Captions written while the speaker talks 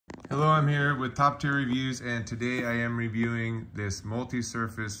Hello, I'm here with Top Tier Reviews, and today I am reviewing this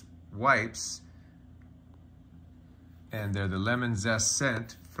multi-surface wipes, and they're the lemon zest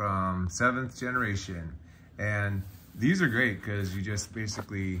scent from 7th generation. And these are great because you just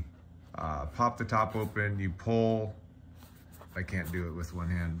basically pop the top open, you pull, I can't do it with one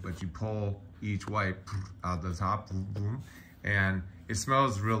hand, but you pull each wipe out the top, and it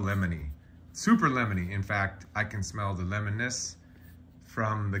smells real lemony, super lemony. In fact, I can smell the lemonness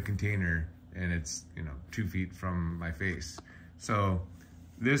from the container, and it's 2 feet from my face. So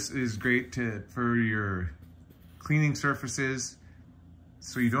this is great for your cleaning surfaces,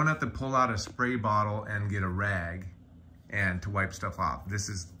 so you don't have to pull out a spray bottle and get a rag and to wipe stuff off. This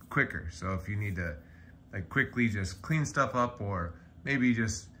is quicker. So if you need to quickly just clean stuff up, or maybe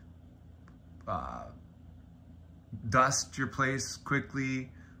just dust your place quickly,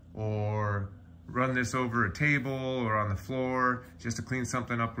 or run this over a table or on the floor just to clean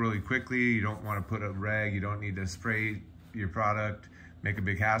something up really quickly. You don't want to put a rag, you don't need to spray your product, make a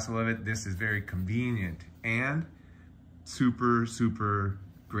big hassle of it. This is very convenient and super, super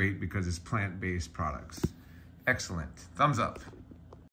great because it's plant-based products. Excellent. Thumbs up.